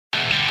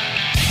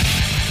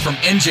From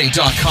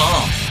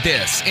NJ.com,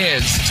 this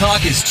is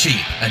Talk is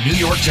Cheap, a New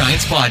York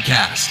Giants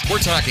podcast. We're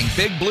talking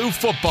Big Blue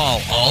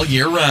football all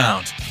year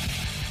round.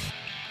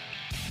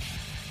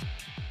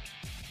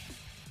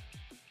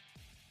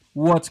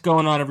 What's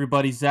going on,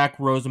 everybody? Zach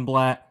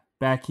Rosenblatt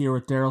back here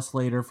with Daryl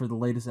Slater for the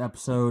latest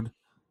episode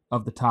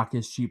of the Talk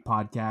is Cheap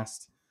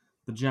podcast.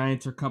 The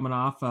Giants are coming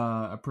off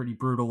a pretty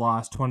brutal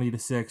loss,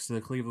 20-6 to the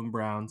Cleveland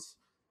Browns.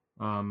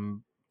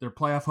 Their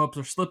playoff hopes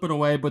are slipping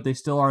away, but they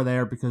still are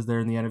there because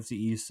they're in the NFC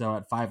East. So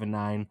at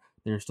 5-9,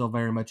 they're still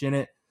very much in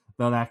it.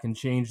 Though that can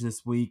change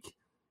this week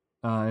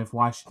if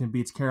Washington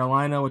beats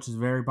Carolina, which is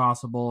very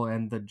possible,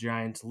 and the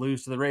Giants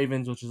lose to the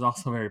Ravens, which is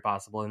also very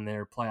possible, and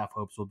their playoff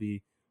hopes will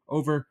be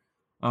over.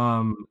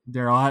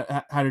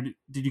 Daryl, how did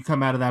you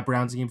come out of that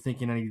Browns game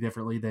thinking any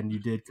differently than you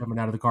did coming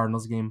out of the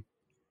Cardinals game?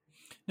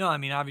 No, I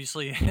mean,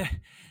 obviously,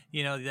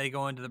 they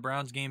go into the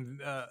Browns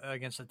game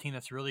against a team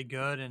that's really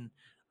good, and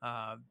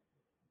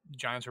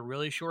Giants are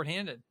really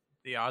shorthanded.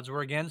 The odds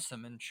were against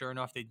them, and sure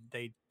enough,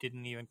 they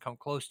didn't even come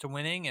close to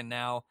winning, and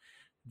now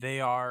they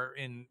are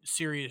in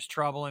serious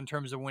trouble in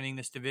terms of winning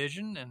this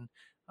division, and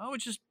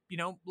which is,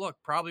 look,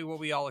 probably what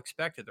we all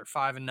expected. They're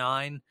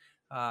 5-9.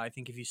 I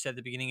think if you said at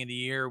the beginning of the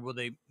year, will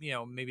they,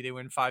 maybe they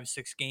win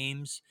 5-6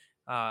 games.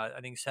 I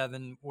think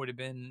 7 would have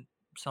been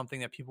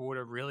something that people would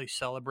have really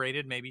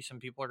celebrated. Maybe some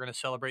people are going to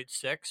celebrate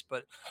 6,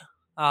 but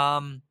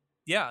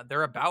yeah,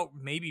 they're about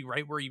maybe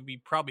right where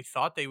we probably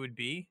thought they would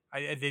be.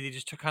 They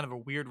just took kind of a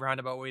weird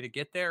roundabout way to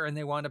get there, and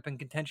they wound up in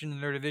contention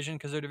in their division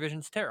because their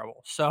division's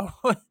terrible. So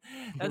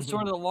that's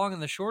sort of the long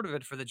and the short of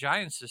it for the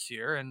Giants this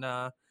year. And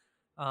I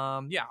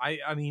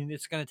mean,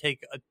 it's going to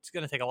take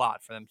a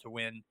lot for them to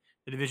win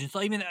the division.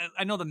 So even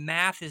I know the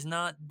math is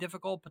not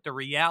difficult, but the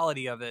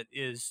reality of it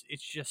is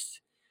it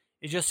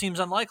just seems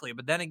unlikely.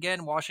 But then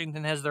again,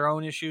 Washington has their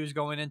own issues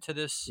going into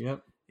this.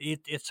 Yep.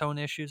 Its own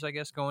issues, I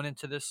guess, going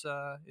into this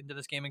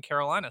game in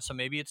Carolina. So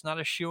maybe it's not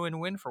a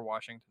shoo-in win for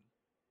Washington.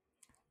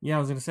 Yeah, I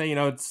was gonna say,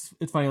 it's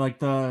funny, like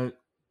the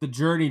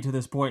journey to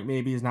this point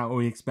maybe is not what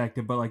we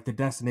expected, but like the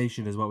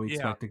destination is what we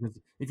expected.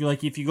 Because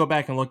if you go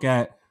back and look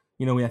at,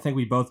 I think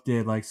we both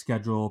did like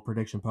schedule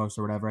prediction posts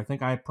or whatever. I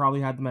think I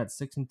probably had them at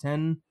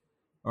 6-10,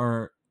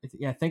 or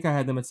I think I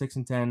had them at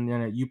 6-10,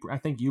 and I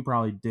think you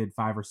probably did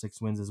 5 or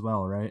 6 wins as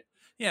well, right?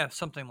 Yeah,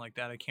 something like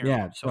that. I can't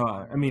remember. Yeah, so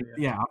I mean,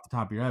 off the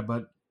top of your head,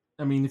 but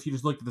I mean, if you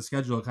just looked at the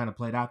schedule, it kind of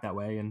played out that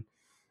way, and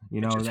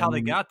it's just how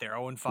they got there: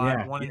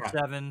 0-5,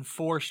 1-7,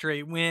 4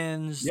 straight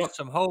wins,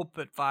 some hope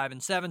at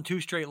 5-7, 2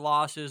 straight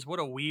losses. What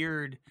a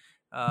weird,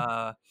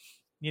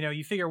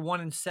 you figure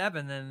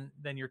 1-7,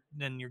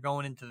 then you're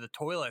going into the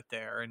toilet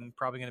there, and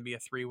probably going to be a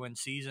 3-win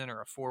season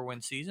or a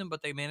 4-win season.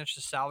 But they managed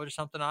to salvage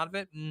something out of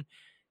it, and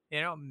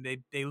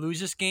they lose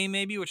this game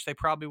maybe, which they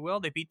probably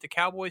will. They beat the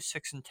Cowboys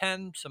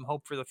 6-10, some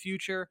hope for the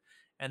future,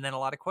 and then a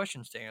lot of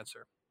questions to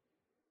answer.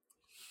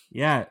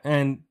 Yeah,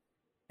 and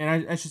I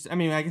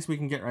guess we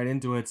can get right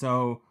into it.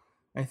 So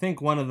I think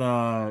one of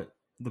the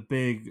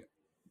big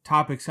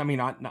topics, I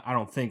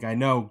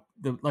know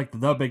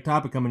the big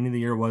topic coming into the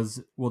year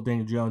was, will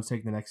Daniel Jones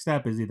take the next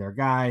step? Is he their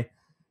guy?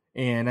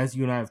 And as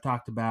you and I have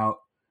talked about,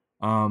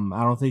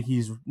 I don't think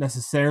he's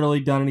necessarily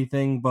done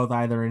anything, both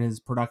either in his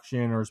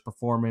production or his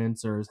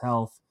performance or his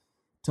health,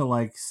 to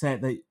like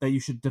set that you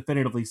should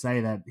definitively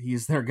say that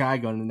he's their guy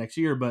going into next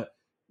year. But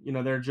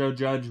their Joe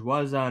Judge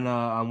was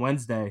on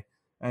Wednesday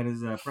at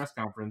his press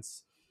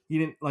conference. He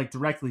didn't like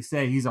directly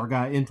say he's our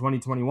guy in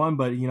 2021,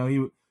 but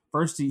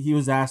he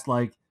was asked,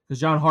 like, because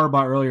John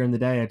Harbaugh earlier in the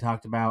day had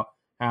talked about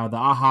how the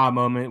aha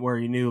moment where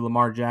he knew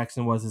Lamar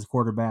Jackson was his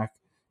quarterback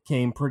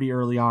came pretty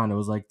early on. It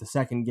was like the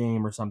second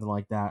game or something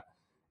like that.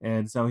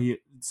 And so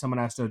someone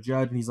asked Joe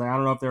Judge, and he's like, I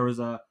don't know if there was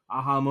a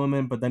aha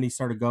moment, but then he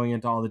started going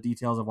into all the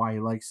details of why he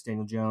likes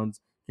Daniel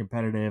Jones,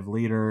 competitive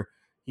leader.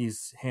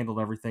 He's handled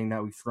everything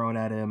that we've thrown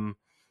at him,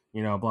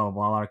 blah, blah,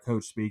 blah, a lot of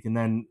coach speak. And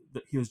then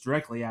he was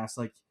directly asked,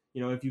 like,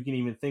 if you can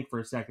even think for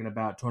a second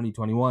about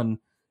 2021,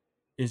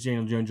 is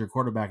Daniel Jones your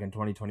quarterback in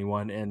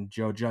 2021? And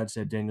Joe Judge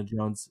said, Daniel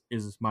Jones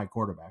is my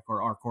quarterback,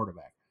 or our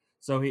quarterback.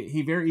 So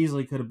he very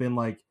easily could have been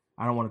like,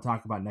 I don't want to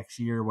talk about next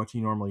year, what he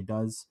normally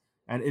does.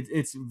 And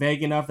it's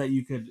vague enough that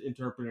you could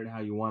interpret it how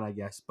you want, I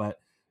guess. But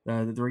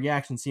the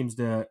reaction seems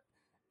to,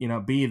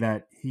 be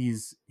that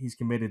he's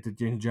committed to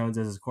Daniel Jones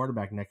as his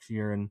quarterback next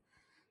year. And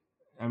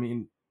I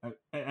mean,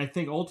 I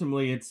think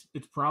ultimately it's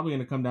probably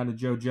going to come down to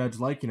Joe Judge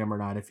liking him or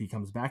not if he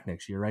comes back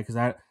next year, right?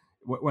 Because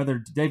whether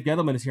Dave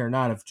Gettleman is here or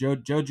not, if Joe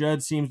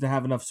Judge seems to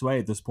have enough sway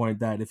at this point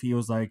that if he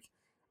was like,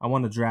 I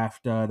want to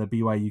draft the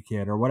BYU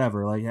kid or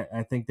whatever, like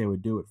I think they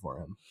would do it for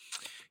him.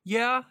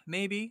 Yeah,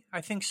 maybe.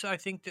 I think so. I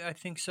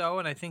think so,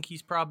 and I think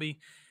he's probably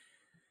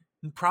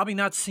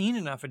not seen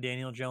enough of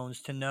Daniel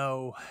Jones to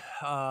know.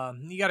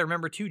 You got to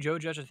remember too, Joe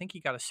Judge, I think he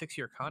got a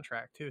 6-year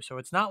contract too, so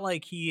it's not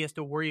like he has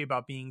to worry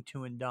about being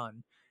 2 and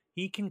done.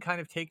 he can kind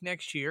of take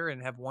next year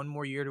and have one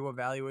more year to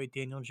evaluate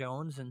Daniel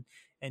Jones, and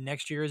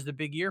next year is the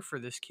big year for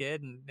this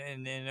kid,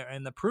 and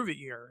the prove it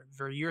year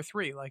for year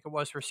 3, like it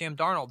was for Sam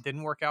Darnold.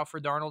 Didn't work out for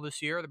Darnold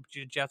this year.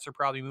 The Jets are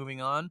probably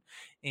moving on,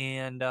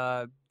 and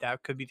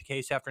that could be the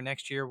case after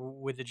next year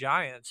with the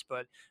Giants.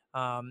 But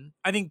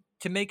I think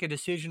to make a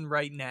decision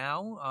right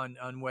now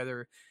on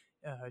whether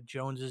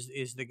Jones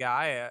is the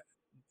guy,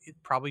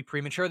 probably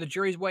premature. The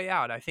jury's way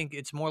out. I think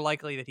it's more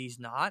likely that he's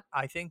not,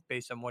 I think,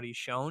 based on what he's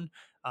shown.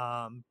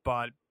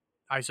 But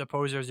I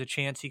suppose there's a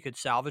chance he could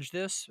salvage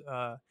this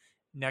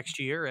next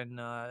year, and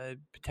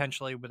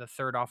potentially with a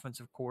third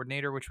offensive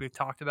coordinator, which we've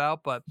talked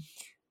about. But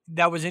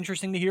that was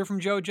interesting to hear from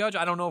Joe Judge.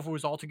 I don't know if it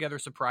was altogether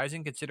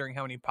surprising considering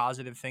how many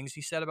positive things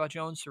he said about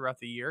Jones throughout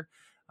the year.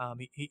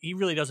 He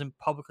really doesn't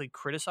publicly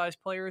criticize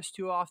players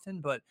too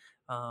often, but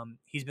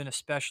he's been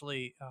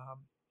especially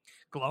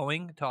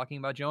glowing talking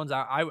about Jones.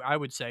 I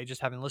would say,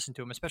 just having listened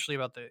to him, especially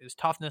about his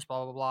toughness,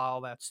 blah blah blah,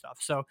 all that stuff.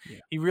 So Yeah.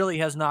 he really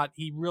has not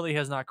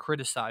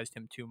criticized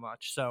him too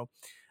much. So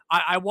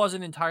I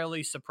wasn't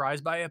entirely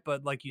surprised by it,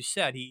 but like you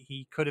said,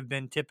 he could have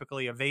been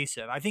typically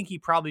evasive. I think he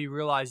probably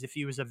realized if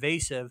he was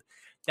evasive,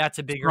 that's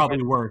a bigger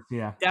Probably worse.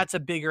 Yeah. that's a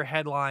bigger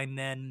headline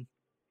than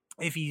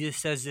if he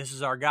just says this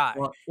is our guy.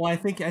 Well, I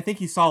think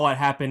he saw what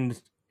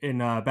happened in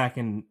back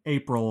in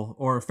April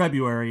or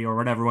February or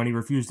whatever when he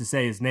refused to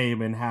say his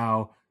name, and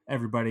how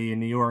everybody in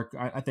New York,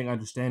 I think,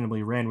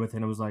 understandably ran with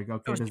him. It was like,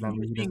 okay, does that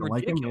mean he doesn't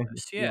like him?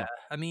 Yeah.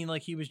 I mean,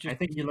 like he was just. I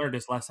think he learned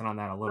his lesson on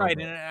that a little Right,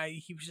 bit. and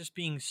he was just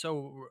being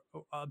so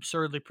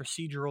absurdly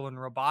procedural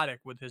and robotic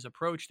with his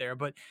approach there.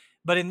 But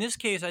in this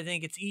case, I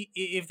think it's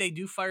if they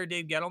do fire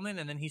Dave Gettleman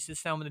and then he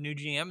sits down with a new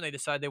GM and they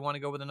decide they want to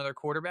go with another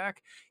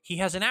quarterback, he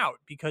has an out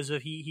because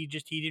of he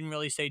didn't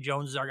really say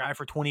Jones is our guy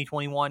for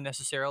 2021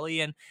 necessarily,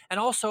 and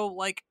also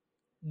like.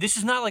 This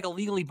is not like a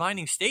legally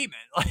binding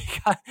statement.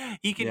 Like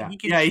he can.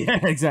 Yeah,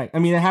 exactly.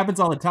 I mean, it happens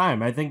all the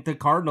time. I think the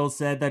Cardinals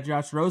said that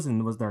Josh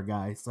Rosen was their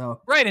guy.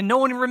 So right, and no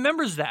one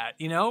remembers that,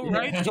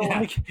 right?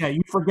 So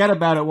you forget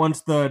about it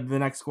once the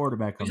next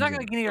quarterback comes. He's not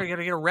going to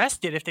get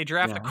arrested if they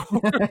draft a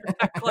quarterback.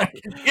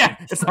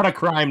 It's not a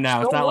crime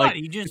now. It's not like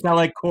it's not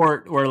like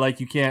court where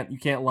like you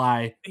can't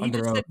lie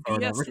under oath. He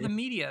just said BS to the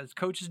media.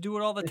 Coaches do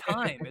it all the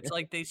time. It's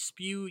like they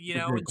spew,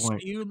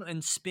 spew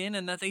and spin,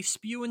 and that they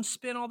spew and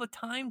spin all the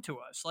time to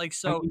us. Like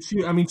so.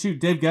 I mean, shoot.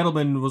 Dave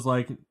Gettleman was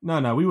like,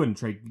 no, we wouldn't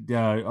trade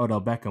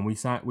Odell Beckham.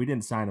 We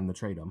didn't sign him to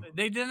trade him.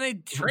 They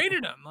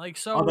traded him. Like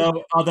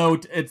so. Although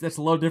it's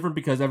a little different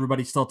because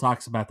everybody still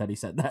talks about that he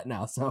said that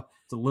now, so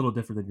it's a little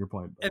different than your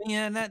point. But. I mean,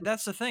 and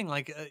that's the thing.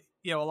 Like,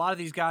 a lot of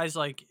these guys,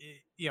 like,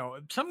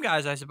 some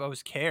guys I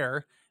suppose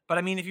care, but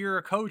I mean, if you're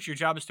a coach, your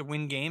job is to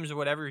win games or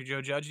whatever.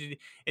 You're Joe Judge.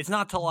 It's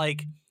not to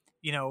like,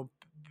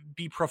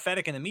 be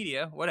prophetic in the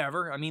media,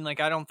 whatever. I mean, like,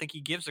 I don't think he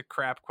gives a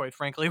crap, quite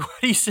frankly, what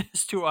he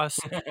says to us.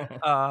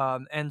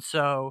 And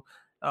so,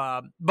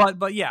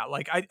 but yeah,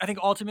 like, I think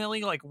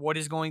ultimately, like, what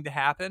is going to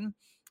happen,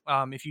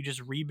 if you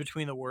just read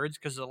between the words,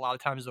 because a lot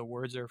of times the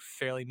words are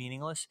fairly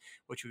meaningless,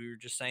 which we were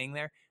just saying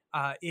there,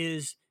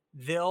 is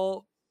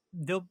he'll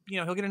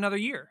get another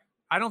year.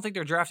 I don't think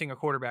they're drafting a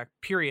quarterback,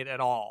 period, at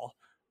all.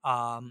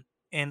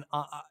 And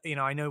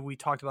I know we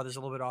talked about this a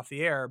little bit off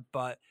the air,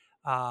 but,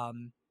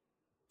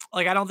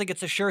 like, I don't think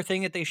it's a sure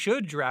thing that they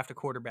should draft a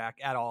quarterback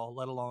at all,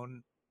 let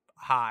alone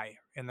high,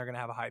 and they're going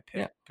to have a high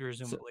pick,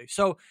 presumably.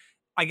 So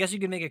I guess you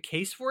can make a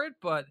case for it,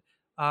 but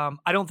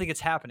I don't think it's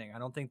happening. I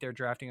don't think they're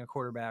drafting a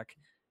quarterback.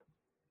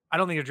 I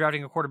don't think they're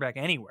drafting a quarterback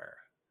anywhere.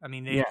 I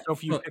mean, they have so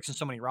few picks and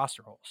so many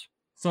roster holes.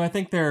 So I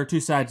think there are two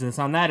sides to this.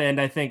 On that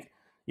end, I think,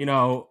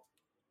 you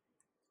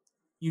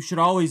should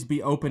always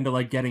be open to,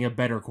 like, getting a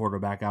better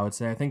quarterback, I would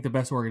say. I think the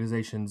best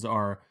organizations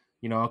are,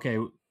 okay,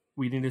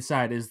 we need to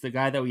decide, is the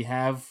guy that we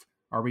have,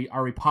 are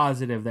we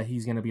positive that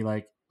he's going to be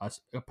like a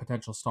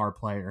potential star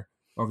player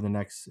over the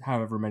next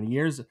however many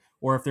years?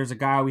 Or if there's a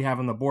guy we have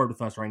on the board with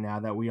us right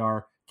now that we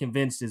are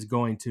convinced is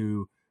going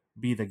to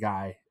be the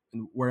guy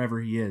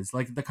wherever he is,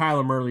 like the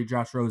Kyler Murray,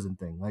 Josh Rosen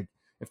thing. Like,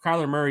 if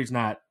Kyler Murray's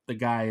not the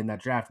guy in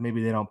that draft,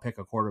 maybe they don't pick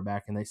a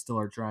quarterback and they still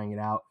are trying it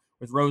out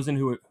with Rosen,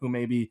 who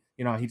maybe,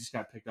 he just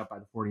got picked up by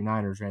the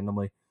 49ers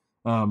randomly.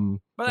 But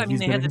I mean,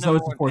 they had the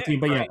number one 14.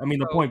 But right? I mean,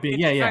 the point being,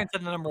 the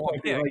number one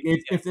pick. Like,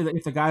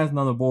 if the guy isn't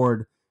on the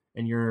board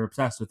and you're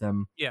obsessed with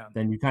him,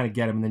 then you kind of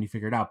get him and then you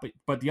figure it out.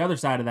 But the other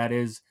side of that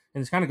is,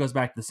 and this kind of goes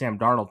back to the Sam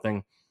Darnold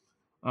thing.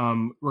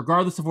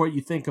 Regardless of what you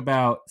think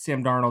about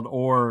Sam Darnold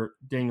or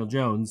Daniel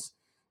Jones,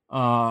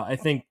 I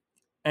think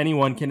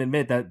anyone can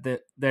admit that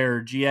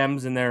their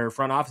GMs and their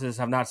front offices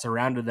have not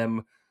surrounded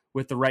them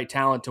with the right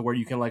talent to where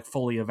you can, like,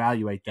 fully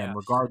evaluate them,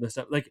 regardless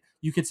of, like,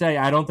 you could say,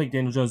 I don't think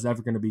Daniel Jones is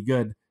ever going to be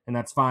good, and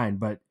that's fine,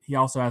 but he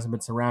also hasn't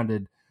been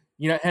surrounded.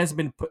 It hasn't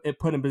been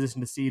put in position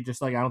to see, just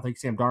like I don't think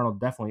Sam Darnold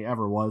definitely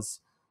ever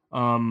was.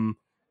 And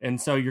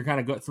so you're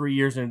kind of 3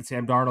 years into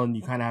Sam Darnold, and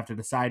you kind of have to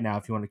decide now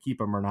if you want to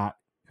keep him or not,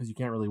 because you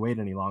can't really wait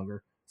any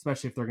longer,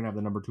 especially if they're going to have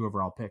the number 2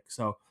 overall pick.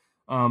 So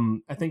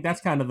I think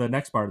that's kind of the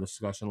next part of the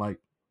discussion. Like,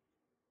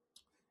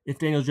 if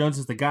Daniel Jones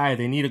is the guy,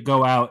 they need to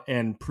go out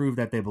and prove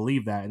that they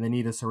believe that, and they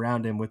need to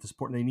surround him with the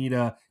support. They need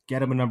to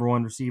get him a number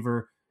one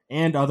receiver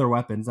and other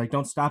weapons. Like,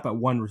 don't stop at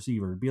one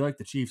receiver. Be like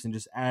the Chiefs and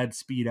just add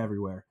speed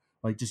everywhere.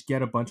 Like, just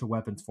get a bunch of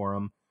weapons for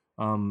him.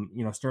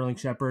 Sterling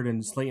Shepard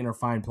and Slayton are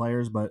fine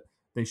players, but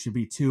they should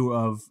be two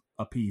of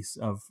a piece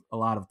of a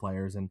lot of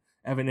players. And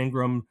Evan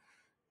Ingram,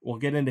 we'll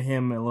get into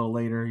him a little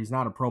later. He's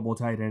not a Pro Bowl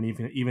tight end,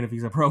 even if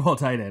he's a Pro Bowl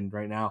tight end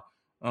right now.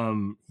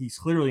 He's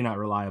clearly not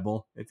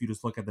reliable if you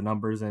just look at the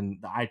numbers and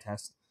the eye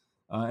test.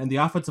 And the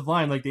offensive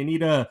line, like, they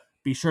need to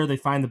be sure they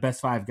find the best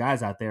five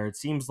guys out there. It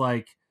seems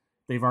like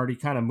they've already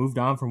kind of moved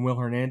on from Will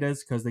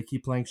Hernandez because they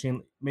keep playing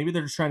Shane. Maybe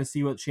they're just trying to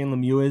see what Shane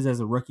Lemieux is as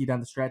a rookie down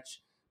the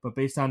stretch. But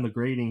based on the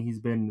grading, he's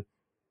been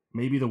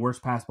maybe the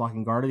worst pass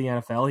blocking guard of the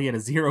NFL. He had a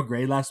 0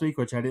 grade last week,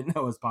 which I didn't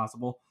know was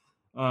possible.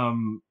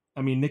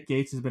 Nick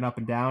Gates has been up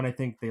and down. I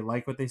think they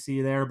like what they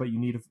see there, but you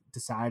need to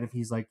decide if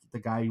he's like the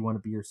guy you want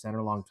to be your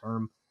center long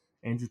term.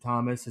 Andrew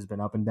Thomas has been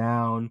up and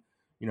down.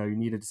 You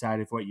need to decide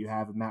if what you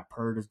have with Matt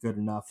Purd is good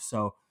enough.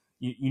 So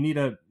you need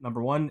to,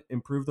 number one,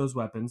 improve those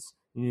weapons.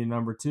 You need to,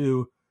 number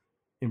two,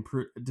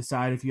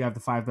 decide if you have the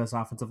 5 best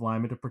offensive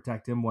linemen to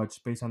protect him,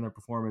 which based on their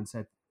performance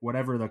at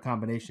whatever the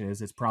combination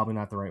is, it's probably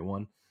not the right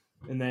one.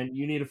 And then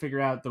you need to figure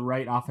out the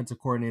right offensive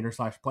coordinator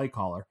 / play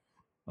caller.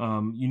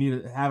 You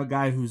need to have a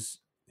guy who's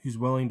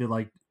willing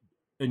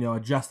to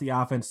adjust the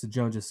offense to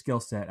Jones' skill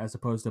set as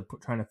opposed to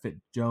trying to fit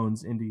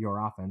Jones into your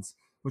offense,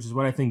 which is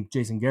what I think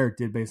Jason Garrett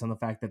did based on the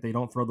fact that they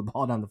don't throw the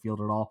ball down the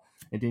field at all.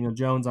 And Daniel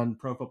Jones on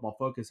Pro Football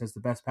Focus has the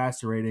best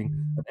passer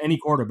rating of any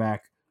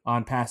quarterback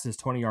on passes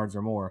 20 yards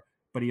or more,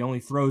 but he only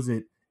throws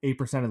it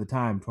 8% of the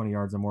time 20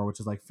 yards or more, which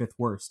is like 5th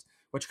worst,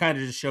 which kind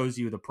of just shows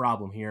you the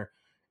problem here.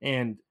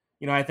 And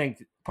I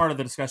think part of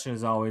the discussion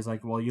is always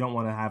like, well, you don't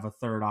want to have a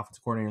third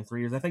offensive coordinator in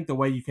 3 years. I think the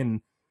way you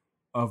can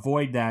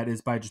avoid that is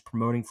by just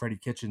promoting Freddie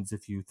Kitchens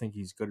if you think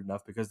he's good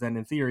enough, because then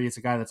in theory it's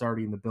a guy that's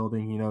already in the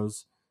building. He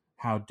knows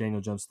how Daniel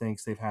Jones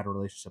thinks. They've had a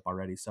relationship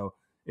already. So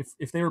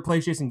if they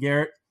replace Jason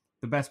Garrett,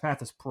 the best path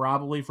is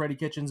probably Freddie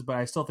Kitchens, but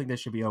I still think they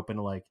should be open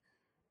to like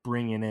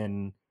bringing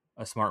in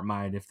a smart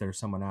mind if there's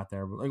someone out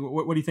there. Like,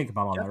 what do you think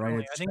about all Definitely. that,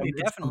 right? I think they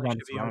definitely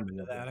should be open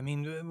to that. I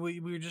mean, we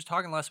were just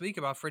talking last week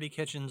about Freddie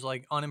Kitchens'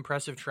 like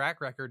unimpressive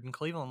track record in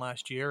Cleveland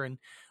last year, and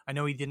I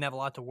know he didn't have a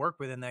lot to work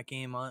with in that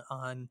game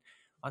on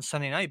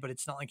Sunday night, but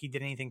it's not like he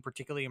did anything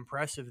particularly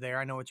impressive there.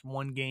 I know it's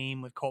one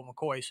game with Colt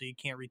McCoy, so you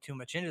can't read too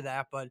much into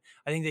that, but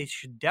I think they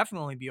should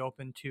definitely be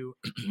open to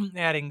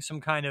adding some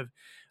kind of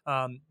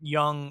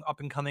young,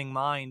 up-and-coming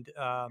mind.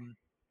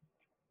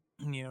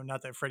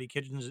 Not that Freddie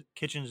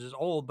Kitchens is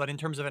old, but in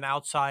terms of an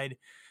outside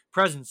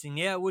presence, and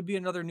yeah, it would be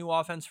another new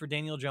offense for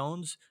Daniel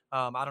Jones.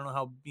 I don't know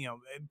how,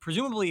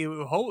 presumably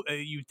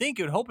you'd think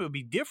it would hope it would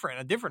be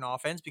a different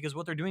offense, because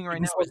what they're doing right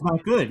now is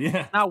not good.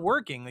 Yeah, not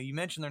working. You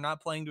mentioned they're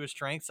not playing to his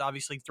strengths,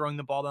 obviously throwing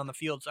the ball down the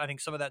field. So I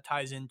think some of that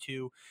ties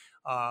into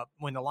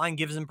when the line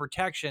gives him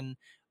protection,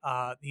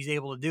 he's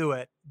able to do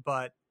it,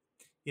 but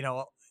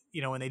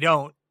when they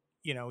don't,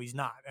 he's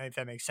not, if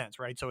that makes sense,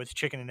 right? So it's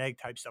chicken and egg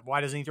type stuff.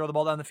 Why doesn't he throw the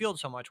ball down the field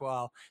so much?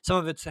 Well, some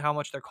of it's how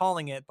much they're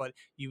calling it, but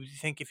you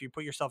think if you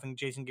put yourself in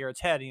Jason Garrett's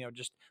head,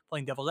 just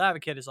playing devil's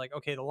advocate is like,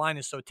 okay, the line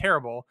is so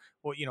terrible.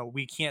 Well,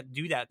 we can't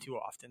do that too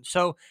often.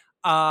 So,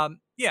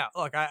 yeah,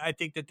 look, I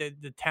think that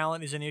the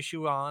talent is an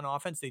issue on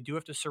offense. They do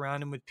have to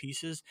surround him with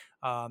pieces.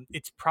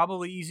 It's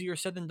probably easier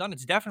said than done.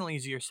 It's definitely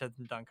easier said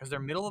than done because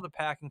they're middle of the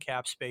pack in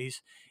cap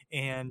space,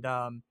 and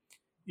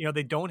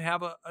they don't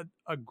have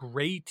a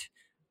great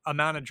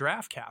amount of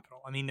draft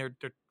capital. I mean,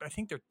 I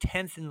think they're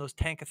 10th in those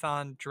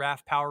Tankathon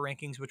draft power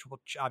rankings, which will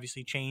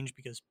obviously change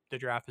because the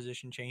draft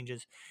position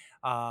changes.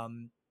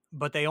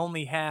 But they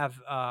only have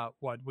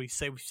we've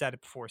said it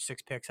before,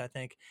 6 picks, I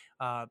think,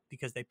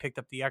 because they picked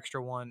up the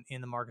extra one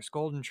in the Marcus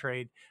Golden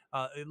trade,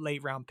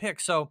 late round pick.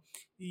 So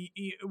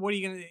what are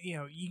you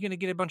gonna, you're gonna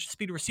get a bunch of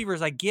speed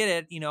receivers. I get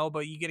it,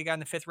 but you get a guy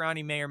in the 5th round,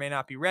 he may or may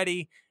not be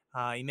ready.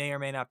 He may or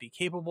may not be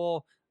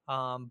capable.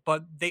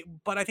 But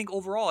I think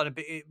overall,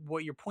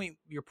 what your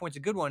point's a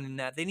good one in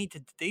that they need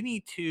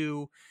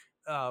to,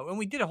 and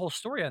we did a whole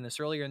story on this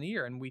earlier in the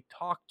year, and we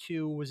talked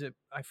to,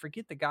 I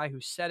forget the guy who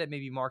said it,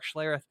 maybe Mark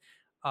Schlereth,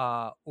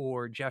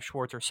 or Jeff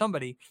Schwartz or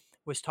somebody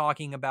was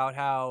talking about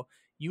how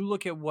you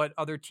look at what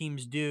other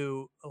teams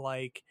do,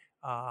 like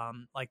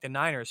the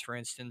Niners, for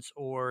instance,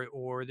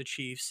 or the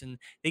Chiefs, and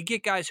they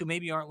get guys who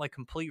maybe aren't like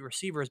complete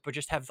receivers, but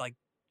just have like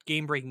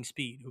game-breaking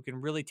speed, who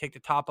can really take the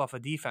top off a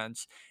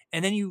defense,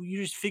 and then you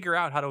just figure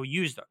out how to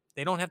use them.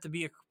 They don't have to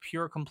be a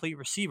pure complete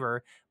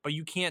receiver, but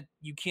you can't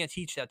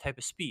teach that type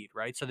of speed,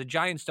 right? So the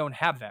Giants don't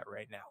have that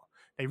right now.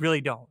 They really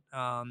don't.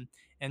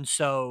 And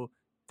so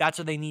that's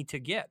what they need to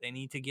get. They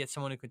need to get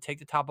someone who can take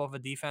the top off a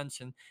defense,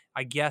 and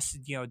I guess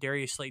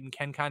Darius Slayton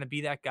can kind of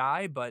be that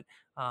guy, but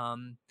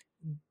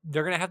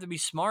they're going to have to be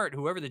smart,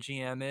 whoever the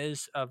GM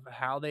is, of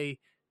how they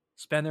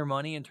spend their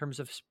money in terms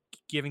of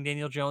giving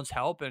Daniel Jones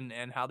help and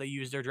how they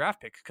use their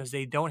draft picks, because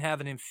they don't have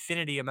an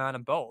infinity amount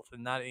of both,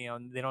 and not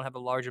they don't have a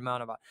large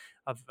amount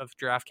of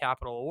draft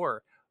capital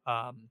or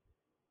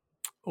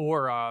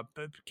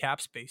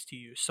cap space to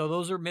use. So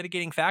those are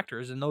mitigating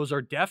factors, and those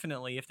are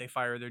definitely, if they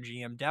fire their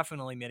GM,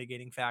 definitely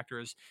mitigating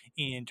factors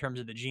in terms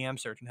of the GM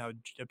search and how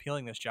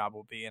appealing this job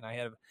will be. And I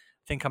have a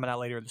thing coming out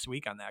later this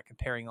week on that,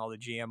 comparing all the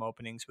GM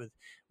openings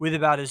with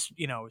about as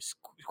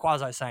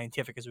quasi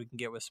scientific as we can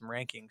get with some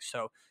rankings.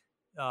 So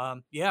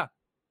yeah.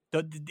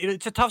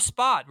 It's a tough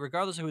spot,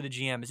 regardless of who the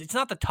GM is. It's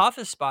not the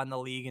toughest spot in the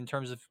league in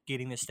terms of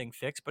getting this thing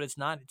fixed, but it's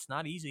not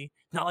easy.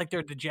 It's not like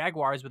they're the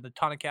Jaguars with a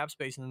ton of cap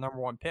space and the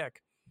number one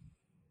pick.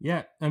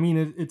 Yeah, I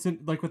mean, it's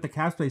like with the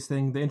cap space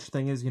thing. The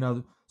interesting is,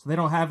 so they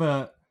don't have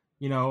a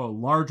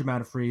large amount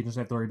of free agents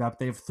they have to worry about. But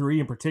they have 3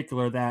 in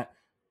particular that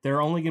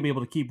they're only going to be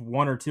able to keep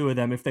 1 or 2 of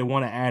them if they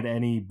want to add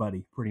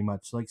anybody, pretty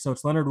much. So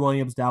it's Leonard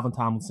Williams, Dalvin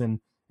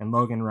Tomlinson, and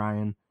Logan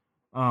Ryan.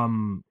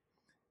 And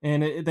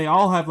they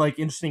all have like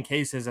interesting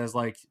cases as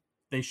like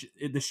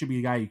this should be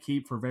the guy you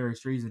keep for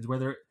various reasons.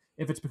 Whether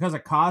if it's because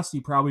of cost,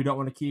 you probably don't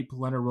want to keep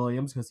Leonard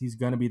Williams because he's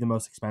going to be the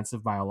most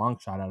expensive by a long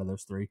shot out of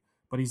those 3.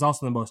 But he's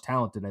also the most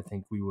talented. I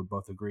think we would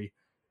both agree.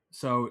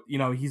 So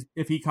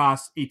if he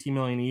costs $18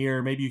 million a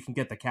year, maybe you can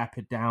get the cap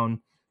hit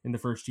down in the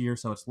first year,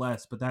 so it's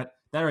less. But that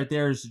right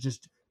there is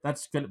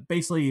that's gonna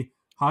basically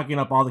hogging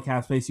up all the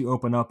cap space you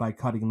open up by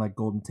cutting like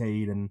Golden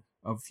Tate and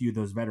a few of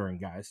those veteran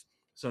guys.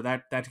 So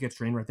that gets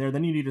drained right there.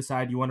 Then you need to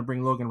decide you want to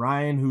bring Logan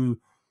Ryan, who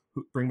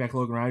bring back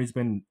Logan Ryan, who's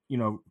been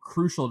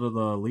crucial to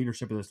the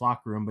leadership of this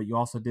locker room. But you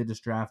also did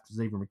just draft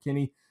Xavier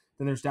McKinney.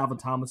 Then there's Dalvin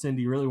Tomlinson.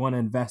 Do you really want to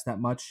invest that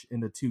much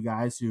into 2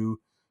 guys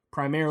who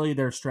primarily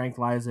their strength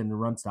lies in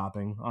run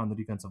stopping on the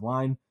defensive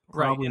line?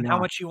 Probably right. And how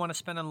much you want to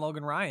spend on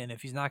Logan Ryan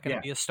if he's not going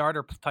to be a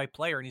starter type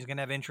player and he's going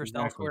to have interest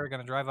elsewhere,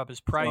 going to drive up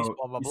his price,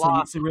 blah, blah,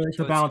 blah. So really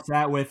to balance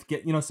that with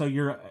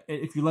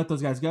if you let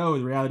those guys go,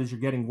 the reality is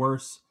you're getting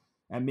worse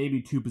at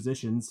maybe 2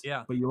 positions.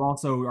 Yeah. But you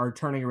also are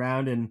turning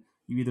around and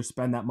you either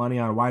spend that money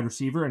on a wide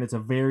receiver, and it's a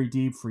very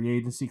deep free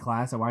agency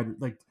class. I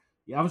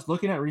was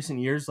looking at recent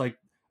years,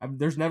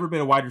 there's never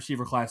been a wide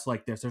receiver class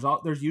like this.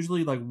 There's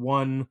usually like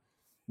one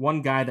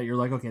guy that you're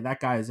like, okay, that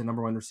guy is a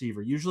number 1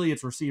 receiver. Usually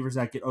it's receivers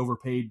that get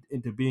overpaid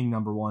into being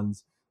number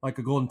 1s, like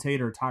a Golden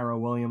Tate or Tyrell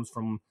Williams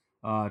from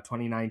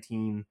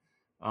 2019.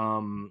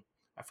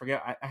 I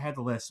forget, I had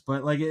the list,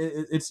 but like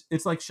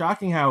it's like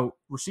shocking how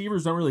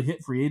receivers don't really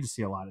hit free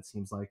agency a lot, it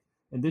seems like.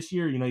 And this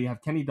year, you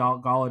have Kenny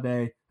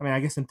Galladay. I mean, I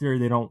guess in theory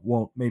they won't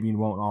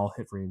all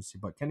hit free agency,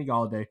 but Kenny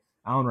Galladay,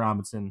 Allen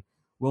Robinson,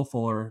 Will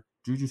Fuller,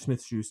 Juju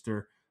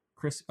Smith-Schuster,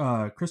 Chris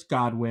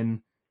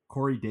Godwin,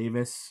 Corey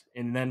Davis,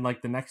 and then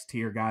like the next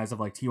tier guys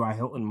of like T.Y.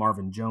 Hilton,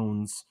 Marvin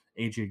Jones,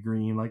 AJ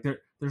Green. Like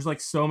there's like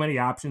so many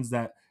options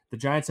that the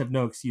Giants have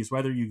no excuse.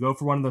 Whether you go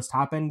for one of those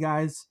top end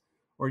guys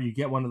or you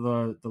get one of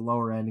the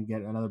lower end and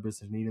get another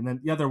business need. And then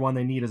the other one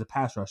they need is a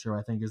pass rusher,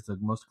 I think is the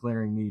most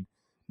glaring need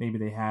maybe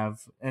they have.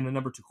 And a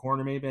number 2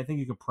 corner maybe. I think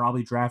you could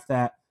probably draft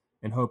that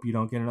and hope you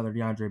don't get another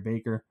DeAndre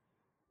Baker.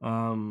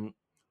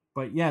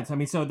 But yeah,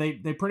 so they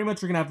pretty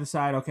much are going to have to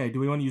decide, okay, do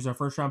we want to use our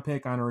first round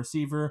pick on a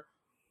receiver,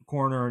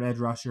 corner, or an edge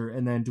rusher,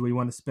 and then do we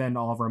want to spend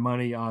all of our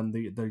money on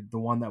the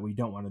one that we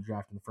don't want to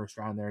draft in the first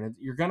round there? And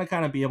you're going to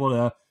kind of be able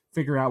to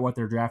figure out what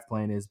their draft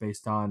plan is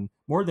based on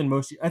more than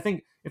most. I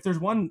think if there's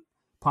one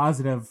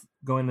positive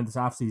going into this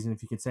offseason,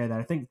 if you could say that,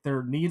 I think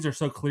their needs are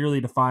so clearly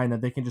defined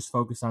that they can just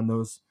focus on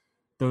those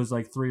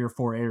like 3 or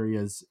 4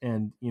 areas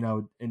and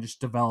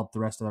just develop the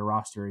rest of their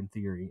roster in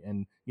theory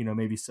and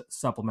maybe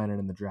supplement it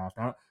in the draft.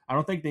 I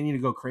don't think they need to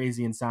go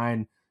crazy and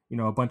sign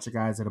a bunch of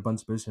guys at a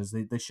bunch of positions.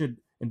 They should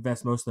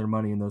invest most of their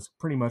money in those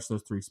 3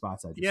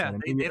 spots I just said.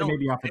 And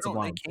maybe offensive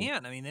line. They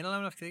can't. I mean, they don't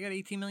have enough. They got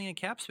 18 million in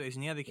cap space,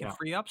 and they can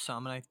free up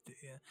some. And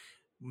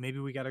maybe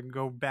we got to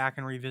go back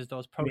and revisit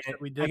those posts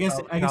that we did.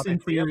 I guess in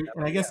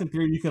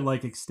theory, you could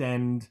like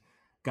extend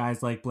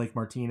guys like Blake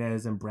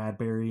Martinez and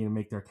Bradbury and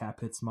make their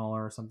cap hit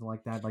smaller or something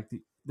like that. Like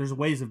there's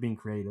ways of being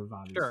creative,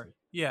 obviously. Sure.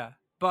 Yeah.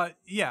 But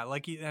yeah,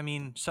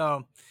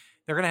 so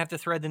they're going to have to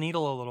thread the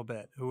needle a little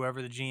bit.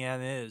 Whoever the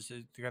GM is,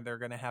 they're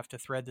going to have to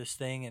thread this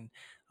thing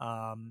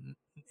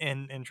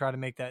and try to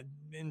make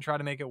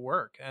it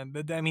work.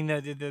 But I mean,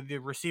 the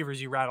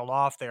receivers you rattled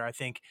off there, I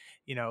think,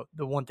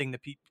 the one thing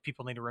that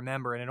people need to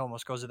remember, and it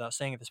almost goes without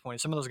saying at this point,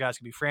 is some of those guys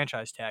can be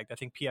franchise tagged. I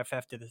think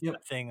PFF did this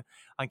thing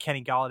on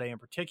Kenny Galladay in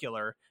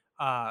particular.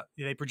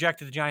 They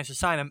projected the Giants to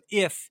sign him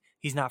if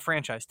he's not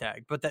franchise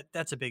tagged, but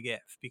that's a big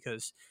if,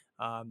 because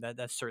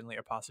that's certainly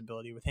a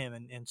possibility with him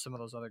and some of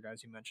those other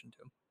guys you mentioned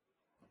too.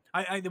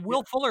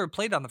 Will Fuller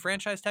played on the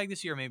franchise tag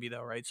this year, maybe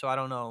though, right? So I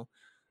don't know.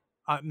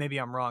 Maybe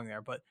I'm wrong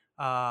there, but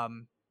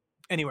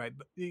anyway,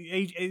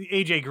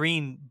 AJ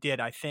Green did,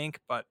 I think,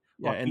 but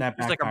and that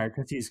backfired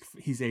because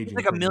he's aging. He's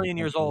like a million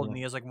years old and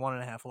he has like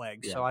 1.5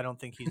 legs, so I don't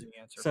think he's the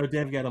answer. So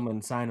Dave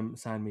Gettleman,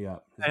 sign me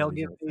up.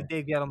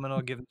 Dave Gettleman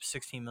will give him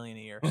 $16 million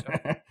a year. So.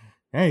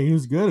 Hey, he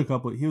was good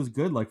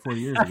like 4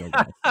 years ago.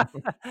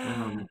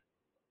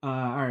 All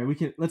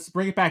right, let's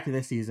bring it back to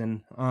this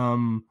season.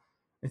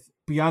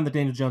 Beyond the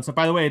Daniel Jones stuff.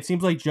 By the way, it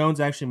seems like Jones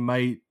actually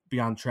might be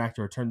on track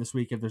to return this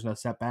week if there's no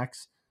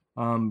setbacks.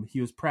 He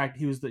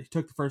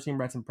took the first team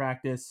reps in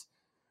practice.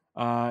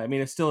 I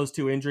mean, it still has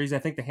 2 injuries. I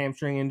think the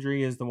hamstring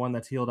injury is the one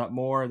that's healed up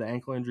more. The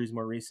ankle injury is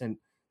more recent.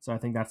 So I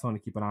think that's one to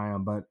keep an eye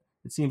on. But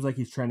it seems like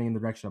he's trending in the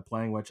direction of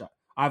playing, which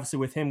obviously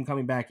with him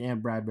coming back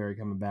and Bradbury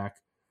coming back,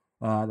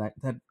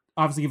 that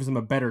obviously gives him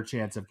a better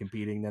chance of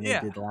competing than they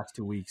Yeah. did the last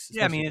 2 weeks.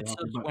 Yeah, I Especially mean, if they're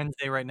healthy. it's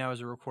Wednesday right now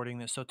as we're recording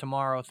this. So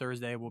tomorrow,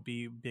 Thursday, will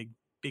be big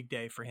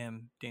day for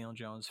him, Daniel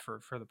Jones,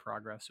 for the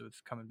progress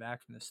of coming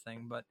back from this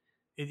thing. But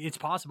it's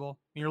possible.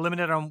 When you're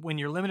limited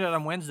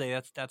on Wednesday,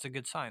 that's a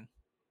good sign.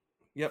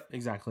 Yep,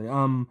 exactly.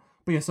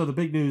 But yeah, so the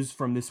big news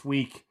from this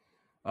week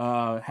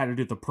had to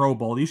do with the Pro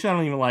Bowl. Usually I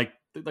don't even like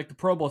the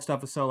Pro Bowl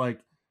stuff is so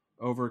like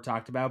over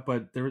talked about,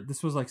 but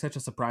this was like such a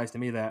surprise to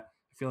me that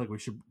I feel like we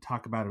should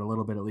talk about it a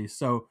little bit at least.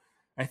 So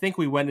I think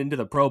we went into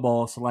the Pro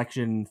Bowl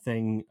selection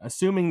thing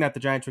assuming that the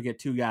Giants would get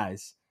 2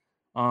 guys.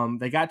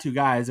 They got 2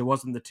 guys. It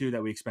wasn't the 2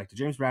 that we expected.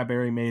 James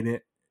Bradbury made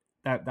it.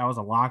 That was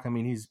a lock. I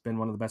mean, he's been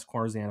one of the best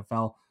corners in the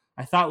NFL.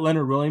 I thought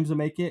Leonard Williams would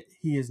make it.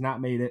 He has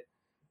not made it.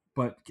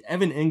 But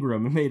Evan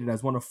Ingram made it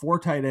as one of 4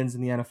 tight ends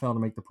in the NFL to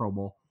make the Pro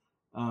Bowl.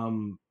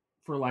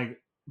 For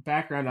like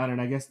background on it,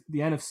 I guess the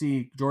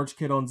NFC, George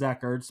Kittle and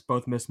Zach Ertz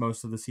both missed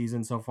most of the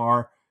season so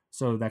far.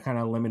 So that kind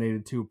of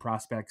eliminated 2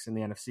 prospects in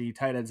the NFC.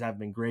 Tight ends have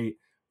been great.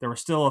 There were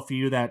still a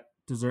few that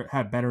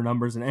had better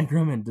numbers than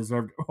Ingram and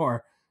deserved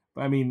more.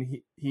 But I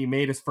mean, he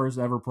made his first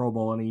ever Pro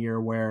Bowl in a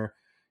year where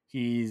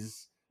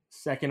he's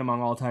second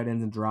among all tight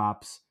ends in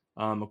drops.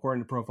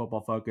 According to Pro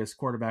Football Focus,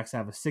 quarterbacks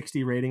have a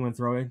 60 rating when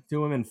throwing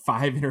to him and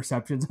 5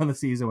 interceptions on the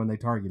season when they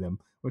target him,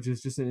 which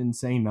is just an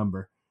insane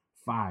number.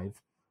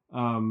 5.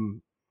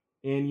 And,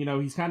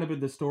 he's kind of been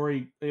the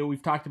story.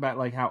 We've talked about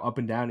like how up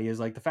and down he is.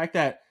 Like the fact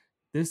that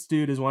this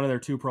dude is one of their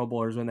 2 Pro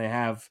Bowlers when they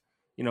have,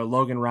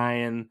 Logan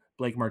Ryan,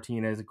 Blake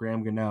Martinez,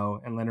 Graham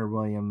Gano, and Leonard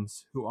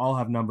Williams, who all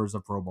have numbers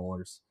of Pro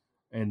Bowlers.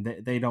 And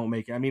they don't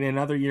make it. I mean,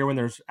 another year when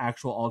there's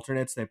actual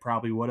alternates, they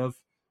probably would have.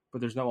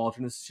 But there's no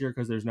alternates this year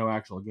because there's no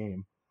actual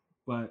game.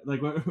 But like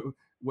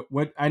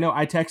what I know,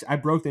 I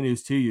broke the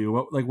news to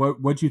you.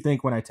 What'd you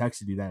think when I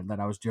texted you that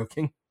I was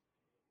joking?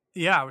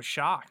 Yeah, I was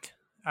shocked.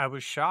 I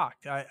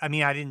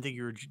mean, I didn't think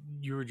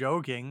you were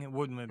joking. It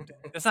wouldn't have.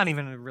 It's not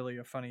even really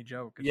a funny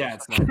joke.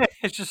 It's like, not.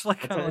 It's just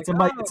like it's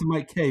a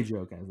Mike K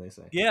joke, as they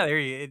say. Yeah, there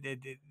you.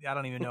 I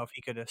don't even know if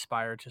he could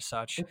aspire to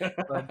such.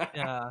 But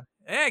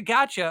hey,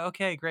 gotcha.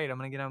 Okay, great. I'm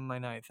gonna get on my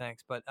night.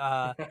 Thanks. But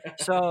yeah.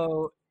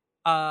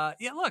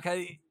 Look,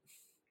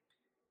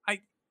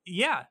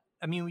 yeah.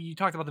 I mean, you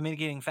talked about the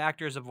mitigating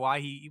factors of why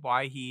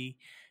he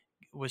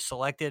was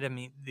selected. I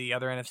mean, the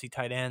other NFC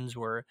tight ends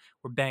were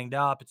banged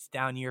up. It's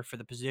down year for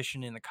the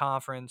position in the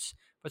conference,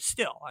 but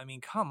still, I mean,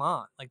 come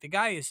on. Like the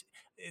guy's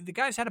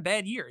had a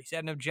bad year. He's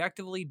had an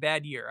objectively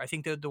bad year. I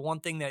think the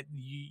one thing that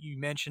you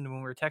mentioned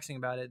when we were texting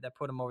about it that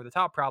put him over the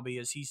top probably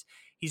is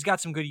he's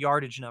got some good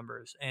yardage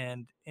numbers.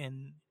 And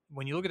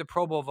when you look at the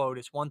Pro Bowl vote,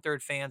 it's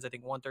 1/3 fans, I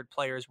think 1/3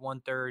 players,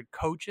 1/3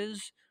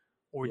 coaches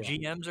or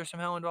GMs are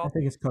somehow involved. I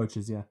think it's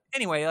coaches, yeah.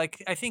 Anyway,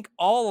 like I think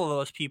all of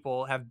those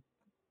people have,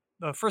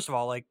 first of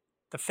all, like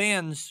the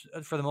fans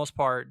for the most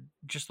part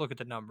just look at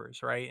the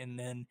numbers, right? And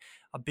then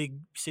a big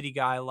city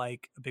guy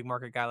like a big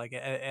market guy like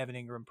Evan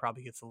Ingram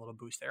probably gets a little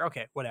boost there.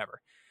 Okay, whatever.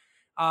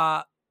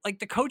 Like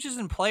the coaches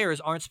and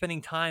players aren't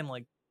spending time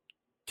like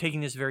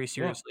taking this very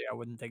seriously. I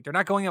wouldn't think they're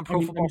not going on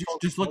Pro Football.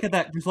 Just look at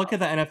that. Just look at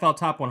the NFL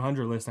Top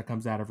 100 list that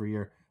comes out every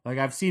year. Like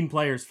I've seen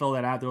players fill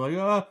that out. They're like,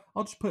 oh,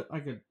 I'll just put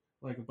like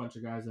a bunch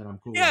of guys that I'm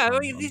cool with. Yeah, I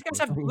mean, these guys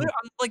have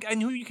like,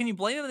 and can you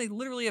blame them? They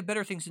literally have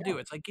better things to do.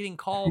 It's like getting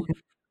called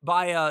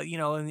by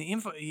in the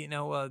info,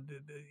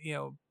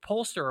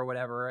 pollster or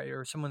whatever, right?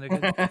 Or someone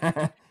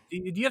that. Do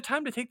you have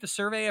time to take the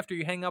survey after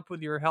you hang up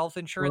with your health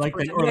insurance?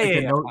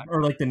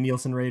 Or like the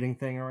Nielsen rating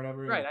thing or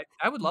whatever. Right.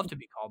 I would love to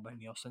be called by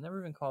Nielsen.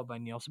 Never been called by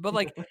Nielsen, but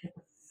like,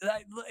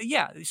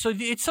 yeah. So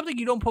it's something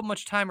you don't put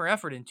much time or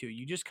effort into.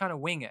 You just kind of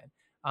wing it.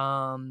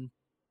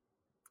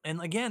 And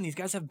again, these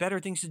guys have better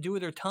things to do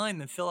with their time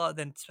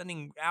than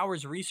spending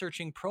hours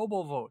researching Pro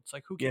Bowl votes.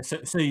 Like who cares?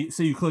 Yeah,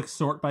 so you click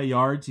sort by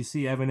yards. You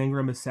see Evan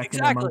Ingram is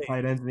second among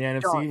tight ends in the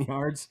NFC in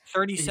yards.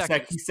 30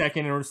 seconds. He's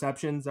second in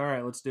receptions. All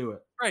right, let's do it.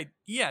 Right.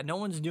 Yeah, no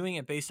one's doing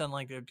it based on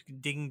like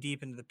digging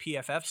deep into the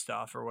PFF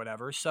stuff or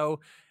whatever.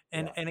 So,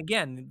 and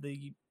again,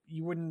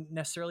 you wouldn't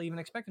necessarily even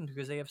expect them to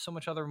because they have so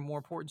much other more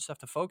important stuff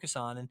to focus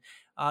on. And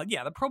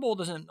the Pro Bowl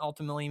doesn't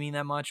ultimately mean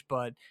that much,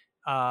 but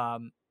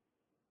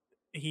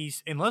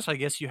unless I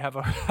guess you have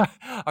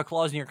a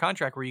clause in your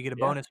contract where you get a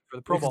bonus for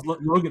the Pro Bowl.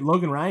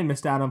 Logan Ryan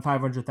missed out on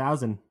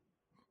 $500,000.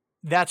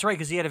 That's right,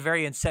 because he had a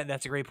very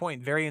That's a great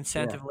point. Very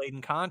incentive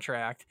laden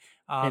contract.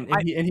 And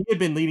he had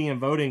been leading in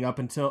voting up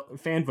until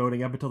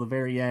the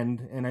very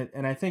end.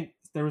 And I think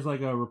there was like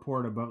a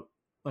report about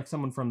like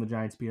someone from the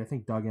Giants beat. I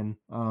think Duggan.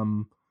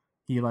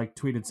 He like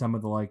tweeted some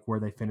of the like where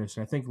they finished.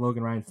 I think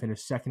Logan Ryan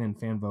finished second in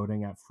fan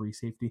voting at free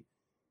safety.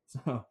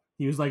 So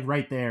he was like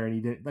right there, and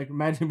he did like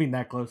imagine being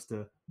that close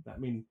to. I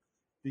mean,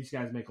 these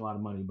guys make a lot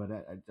of money, but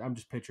I'm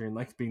just picturing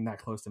like being that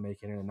close to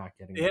making it and not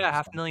getting.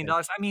 Yeah,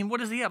 $500,000. I mean, what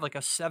does he have? Like a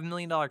 $7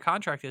 million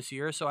contract this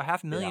year, so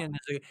 $500,000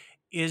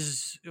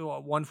 is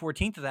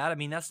 1/14 of that. I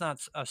mean, that's not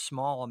a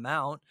small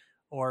amount,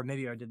 or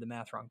maybe I did the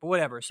math wrong, but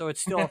whatever. So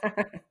it's still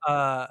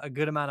a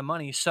good amount of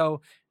money.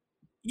 So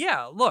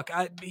Yeah, look,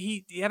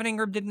 Evan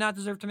Ingram did not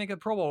deserve to make a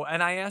Pro Bowl,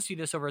 and I asked you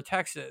this over a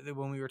text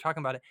when we were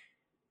talking about it.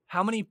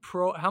 How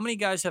many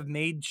guys have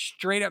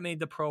straight up made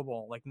the Pro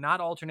Bowl, like not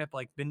alternate,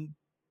 like been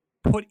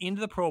put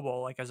into the Pro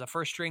Bowl like as a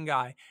first string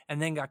guy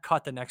and then got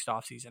cut the next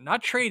offseason?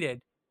 Not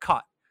traded,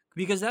 cut.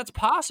 Because that's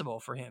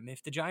possible for him.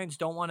 If the Giants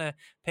don't want to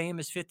pay him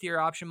his fifth-year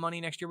option money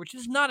next year, which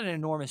is not an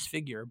enormous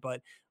figure, but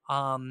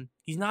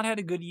he's not had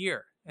a good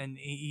year. And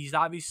he's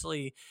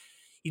obviously,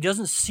 he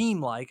doesn't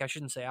seem like, I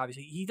shouldn't say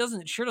obviously,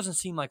 sure doesn't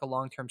seem like a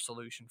long-term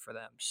solution for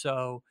them.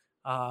 So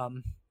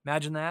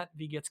imagine that if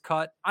he gets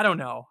cut. I don't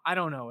know.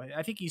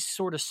 I think he's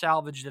sort of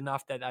salvaged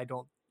enough that I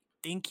don't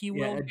think he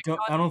will get cut.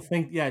 I don't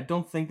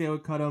think they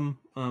would cut him.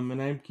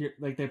 And I'm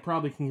like, they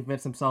probably can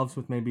convince themselves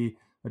with maybe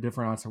a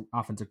different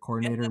offensive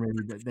coordinator.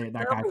 Maybe that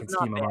guy can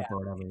scheme him up or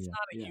whatever. It's not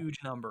a huge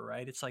number,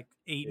 right? It's like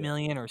 8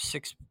 million or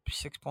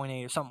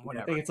 6.8 or something,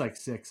 whatever. I think it's like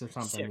 6 or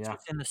something. Six. Yeah,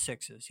 It's in the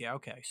sixes. Yeah,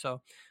 okay.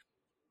 So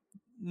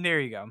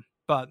there you go.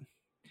 But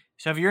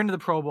so if you're into the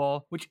Pro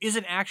Bowl, which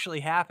isn't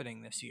actually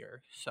happening this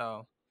year,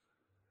 so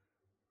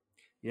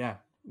yeah.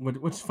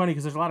 Which is funny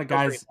because there's a lot of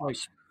guys like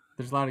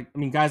there's a lot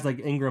of guys like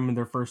Ingram in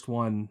their first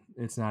one.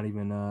 It's not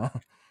even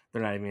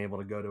they're not even able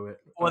to go to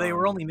it. Well, they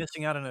were only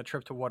missing out on a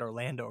trip to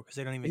Orlando because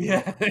they don't even.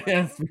 Yeah,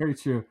 that's very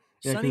true.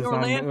 Yeah, Sunny because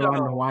Orlando. It's not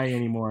in Hawaii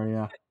anymore.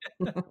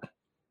 Yeah,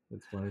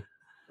 that's funny.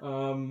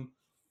 All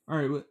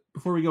right,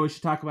 before we go, we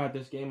should talk about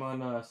this game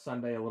on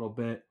Sunday a little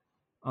bit.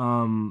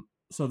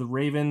 So the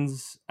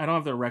Ravens, I don't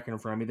have their record in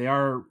front of me. They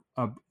are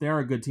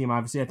a good team.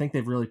 Obviously, I think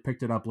they've really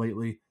picked it up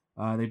lately.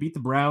 They beat the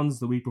Browns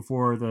the week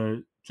before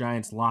the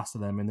Giants lost to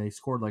them, and they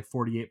scored like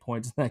 48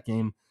 points in that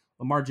game.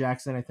 Lamar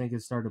Jackson, I think,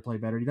 has started to play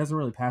better. He doesn't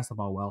really pass the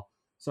ball well.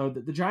 So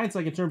the Giants,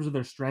 like in terms of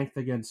their strength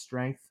against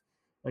strength,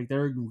 like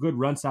they're a good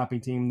run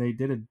stopping team. They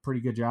did a pretty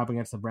good job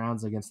against the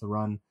Browns against the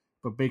run,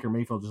 but Baker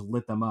Mayfield just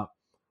lit them up.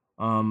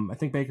 I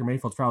think Baker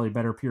Mayfield's probably a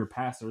better pure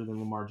passer than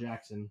Lamar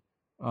Jackson.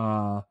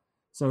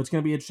 So it's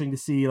going to be interesting to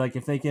see like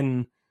if they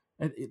can.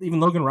 Even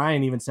Logan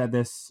Ryan even said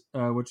this,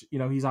 which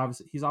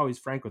he's always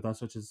frank with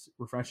us, which is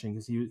refreshing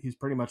because he's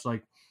pretty much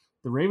like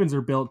the Ravens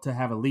are built to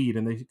have a lead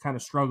and they kind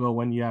of struggle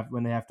when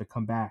they have to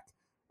come back.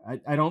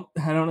 I don't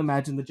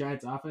imagine the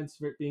Giants offense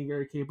being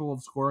very capable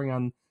of scoring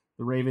on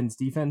the Ravens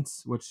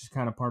defense, which is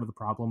kind of part of the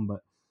problem.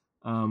 But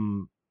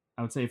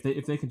I would say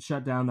if they can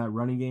shut down that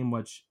running game,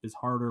 which is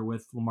harder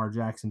with Lamar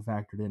Jackson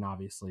factored in,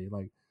 obviously.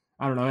 Like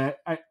I don't know,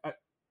 I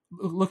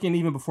looking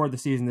even before the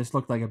season, this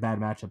looked like a bad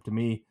matchup to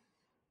me.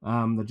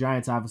 The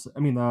Giants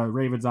the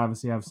Ravens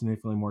obviously have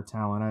significantly more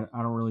talent.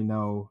 I don't really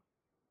know.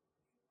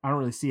 I don't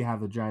really see how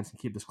the Giants can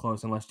keep this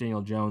close unless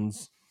Daniel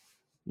Jones,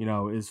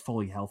 is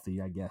fully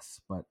healthy, I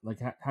guess. But like,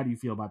 how do you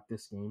feel about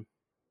this game?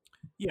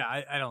 Yeah,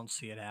 I don't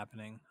see it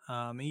happening.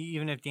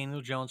 Even if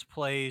Daniel Jones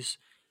plays,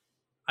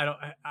 I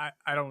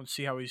don't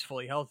see how he's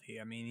fully healthy.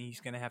 I mean,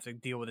 he's going to have to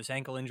deal with his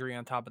ankle injury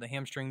on top of the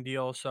hamstring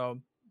deal. So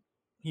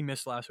he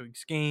missed last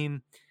week's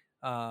game,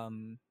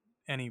 and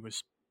he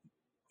was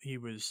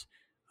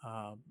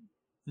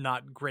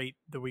not great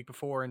the week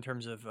before in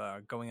terms of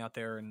going out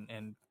there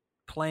and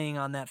playing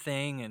on that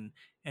thing,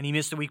 and he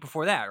missed the week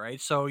before that, right?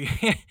 So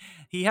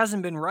he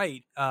hasn't been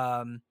right,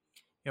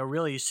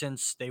 really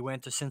since they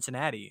went to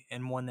Cincinnati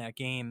and won that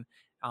game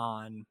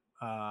on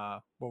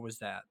what was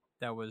that?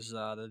 That was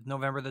the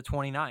November the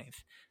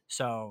 29th.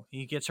 So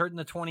he gets hurt in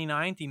the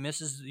 29th. He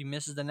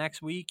misses the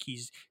next week.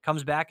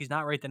 Comes back. He's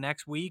not right the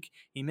next week.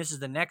 He misses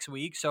the next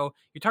week. So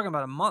you're talking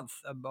about a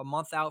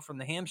month out from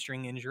the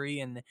hamstring injury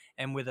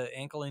and with an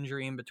ankle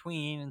injury in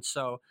between. And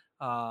so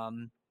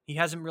he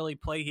hasn't really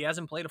played. He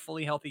hasn't played a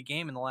fully healthy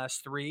game in the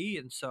last 3.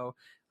 And so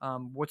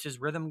what's his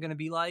rhythm going to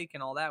be like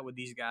and all that with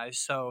these guys?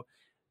 So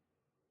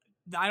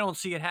I don't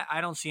see it.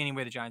 I don't see any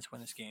way the Giants win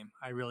this game.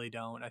 I really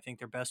don't. I think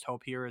their best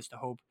hope here is to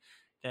hope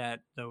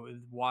that the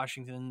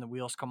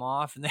wheels come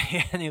off and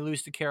they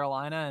lose to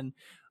Carolina, and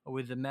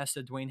with the mess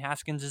that Dwayne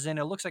Haskins is in,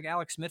 it looks like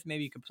Alex Smith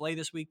maybe could play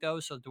this week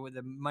though, so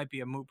there might be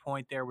a moot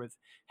point there with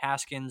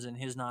Haskins and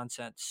his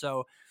nonsense.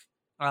 So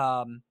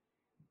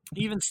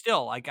even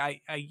still, like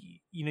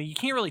you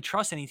can't really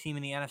trust any team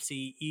in the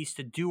NFC East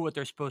to do what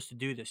they're supposed to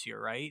do this year,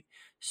 right?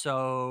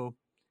 So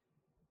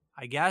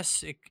I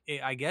guess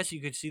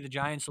you could see the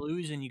Giants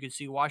lose and you could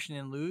see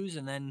Washington lose,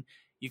 and then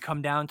you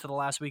come down to the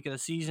last week of the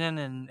season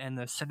and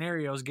the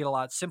scenarios get a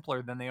lot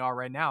simpler than they are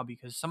right now,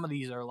 because some of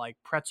these are like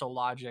pretzel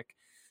logic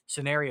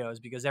scenarios,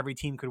 because every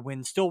team could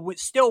still win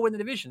the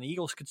division. The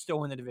Eagles could still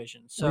win the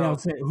division. So yeah, I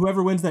would say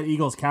whoever wins that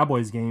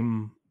Eagles-Cowboys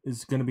game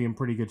is going to be in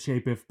pretty good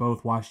shape if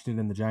both Washington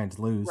and the Giants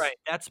lose. Right.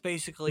 That's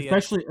basically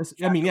especially.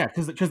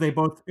 Because they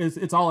both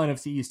it's all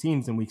NFC East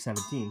teams in Week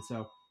 17.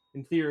 So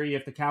in theory,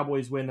 if the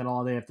Cowboys win, then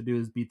all they have to do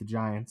is beat the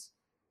Giants.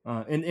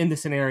 In the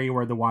scenario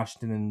where the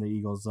Washington and the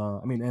Eagles,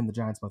 and the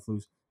Giants both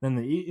lose, then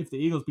if the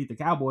Eagles beat the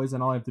Cowboys,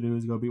 then all I have to do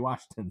is go beat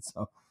Washington.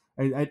 So,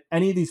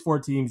 any of these 4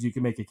 teams you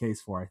can make a case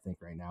for, I think,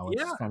 right now,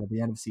 which is kind of the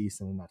NFC East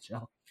in a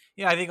nutshell.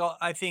 Yeah,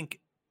 I think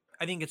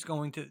it's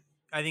going to.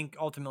 I think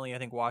ultimately,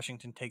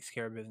 Washington takes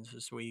care of business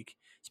this week,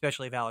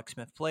 especially if Alex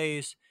Smith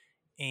plays,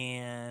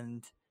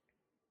 and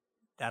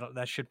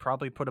that should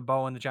probably put a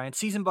bow on the Giants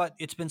season. But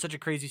it's been such a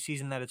crazy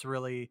season that it's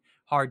really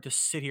hard to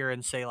sit here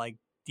and say like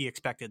the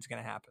expected is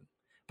going to happen.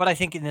 But I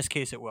think in this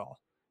case it will,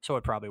 so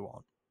it probably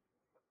won't.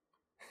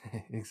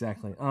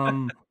 Exactly.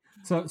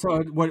 So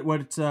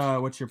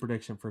what's your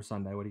prediction for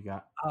Sunday? What do you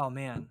got? Oh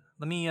man,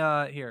 let me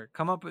here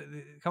come up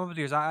with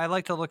yours. I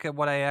like to look at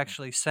what I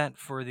actually sent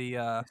for the.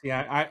 All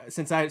Yeah,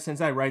 since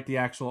I write the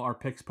actual our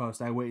picks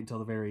post, I wait until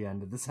the very end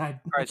to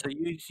decide. right, so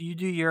you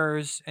do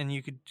yours, and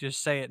you could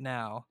just say it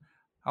now.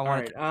 I All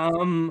want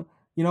right.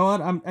 You know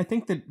what? I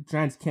think the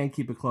Giants can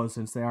keep it close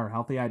since they are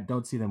healthy. I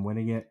don't see them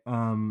winning it.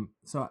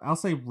 So I'll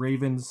say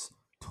Ravens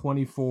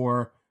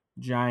 24,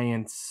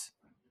 Giants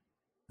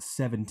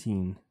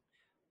 17.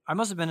 I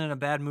must have been in a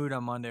bad mood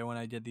on Monday when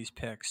I did these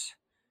picks.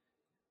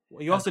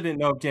 Well, you also didn't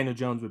know if Daniel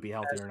Jones would be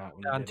healthy or not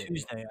when you On did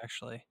Tuesday,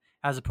 actually,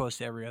 as opposed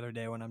to every other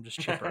day when I'm just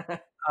chipper.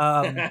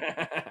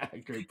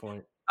 it. Great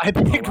point. I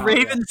picked wow,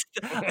 Ravens.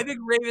 yeah. I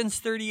picked Ravens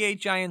 38,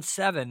 Giants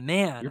 7.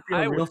 Man, You're I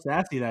feeling real was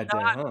sassy that day,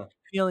 not huh?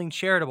 feeling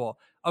charitable.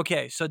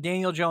 Okay, so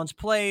Daniel Jones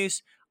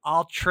plays.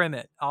 I'll trim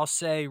it. I'll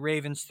say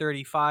Ravens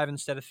 35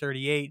 instead of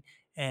 38,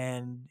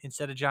 and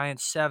instead of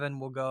Giants 7,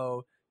 we'll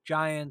go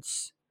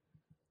Giants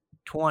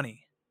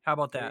 20. How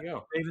about There that? you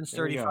go. Ravens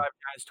There you 35, go.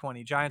 Giants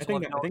 20. Giants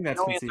will have I think that's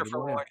no answer for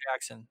conceivable. Lamar Yeah.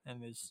 Jackson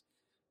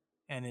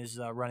and his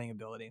running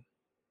ability.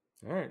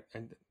 All right,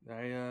 and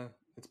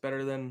it's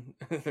better than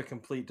the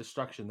complete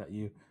destruction that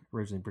you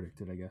originally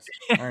predicted, I guess.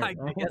 All right.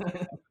 I guess it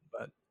happened,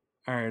 but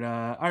All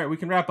right. We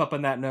can wrap up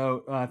on that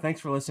note. Thanks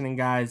for listening,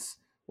 guys.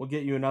 We'll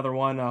get you another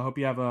one. Hope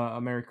you have a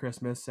Merry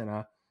Christmas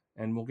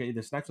and we'll get you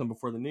this next one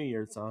before the New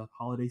Year. It's a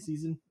holiday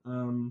season.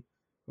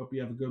 Hope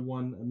you have a good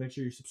one. Make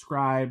sure you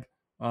subscribe,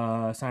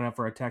 sign up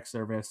for our text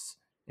service,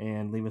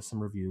 and leave us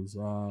some reviews.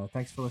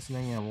 Thanks for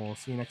listening, and we'll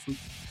see you next week.